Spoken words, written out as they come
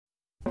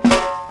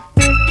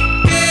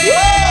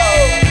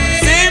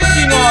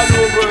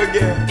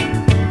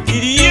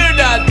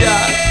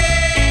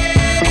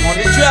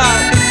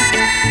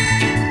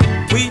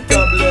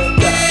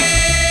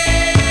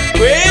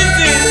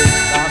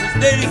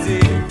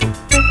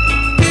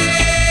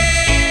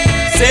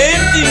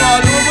Same thing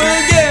all over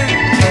again.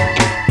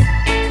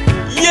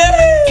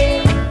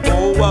 Yeah.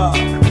 Oh wow.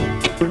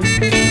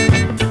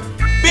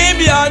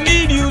 Baby, I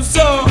need you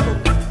so.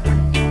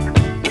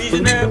 We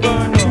should never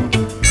know.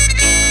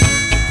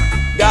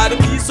 Gotta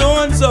be so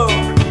and so.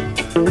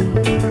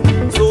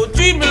 So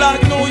treat me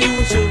like no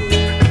you should.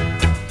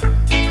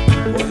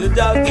 Was it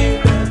just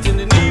the best in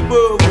the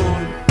neighborhood?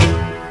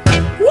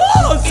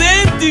 Whoa,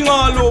 same thing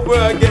all over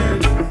again.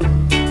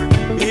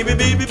 Baby,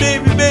 baby,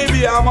 baby,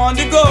 baby, I'm on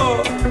the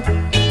go.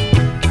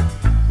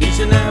 We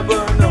should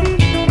never know.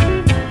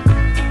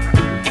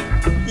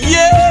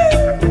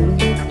 Yeah.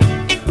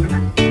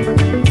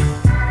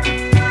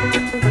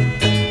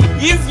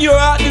 If your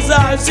heart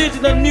desire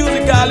sitting on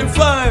musically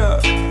fire,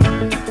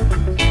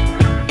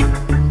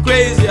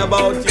 crazy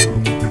about you,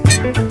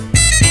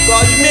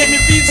 cause you make me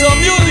feel so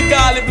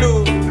musically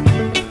blue.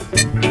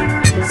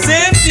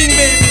 Same thing,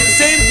 baby,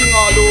 same thing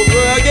all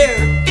over again.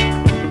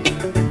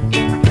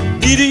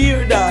 Did you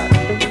hear that?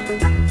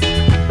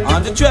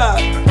 On the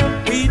track,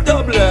 we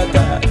double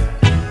that.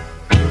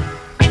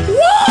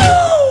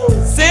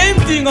 Woo! Same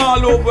thing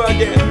all over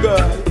again,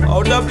 girl.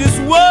 Out of this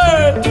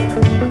world,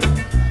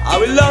 I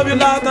will love you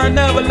like I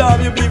never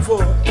loved you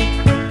before.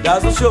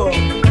 That's for sure.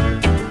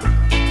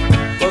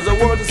 Cause I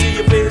want to see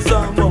your face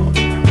some more.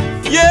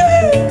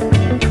 Yeah!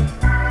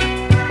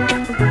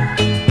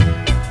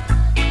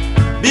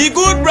 Be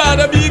good,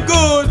 brother, be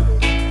good.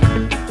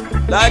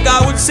 Like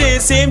I would say,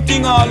 same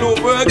thing all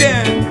over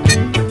again.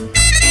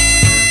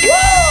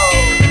 Whoa!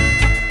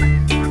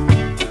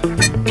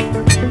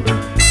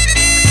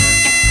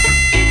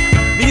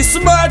 Be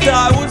smart,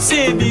 I would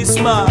say, be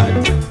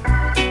smart.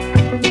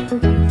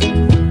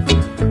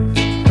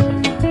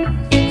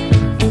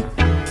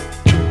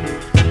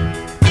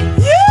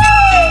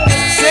 Yeah!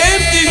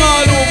 Same thing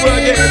all over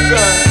again,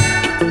 girl.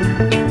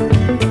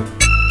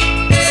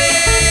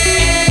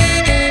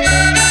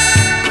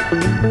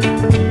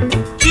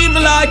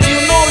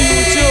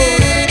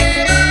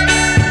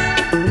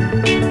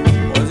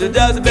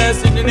 That's the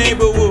best in the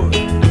neighborhood.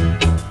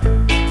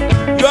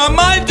 You are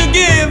mine to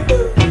give.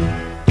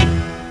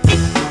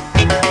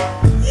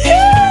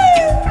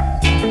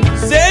 Yeah!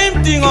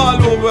 Same thing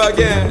all over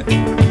again.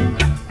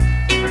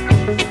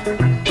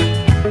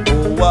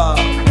 Oh wow.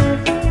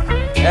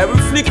 Every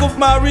flick of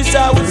my wrist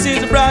I would say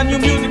is a brand new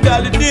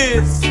musical it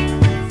is.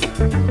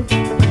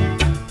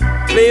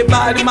 Played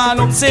by the man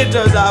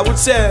upsetters I would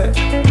say.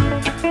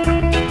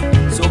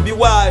 So be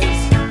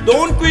wise.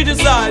 Don't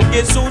criticize,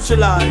 get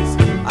socialized.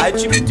 I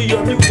tribute to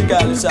your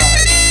musical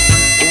side.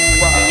 Oh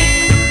wow.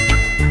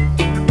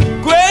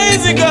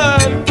 Crazy girl,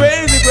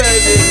 crazy,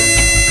 crazy.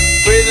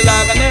 Crazy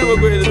like I never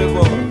crazy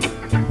before.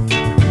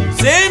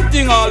 Same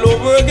thing all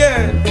over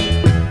again.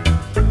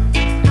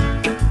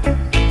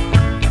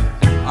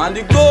 On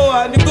the go,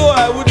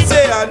 I would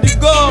say on the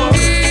go.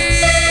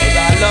 Cause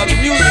I love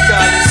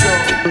musical so.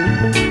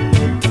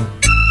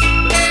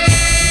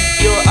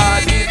 Your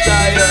heart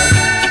desire,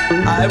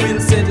 I will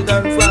set it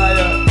on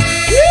fire.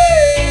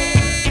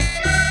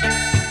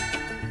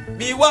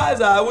 Be wise,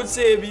 I would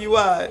say be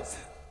wise.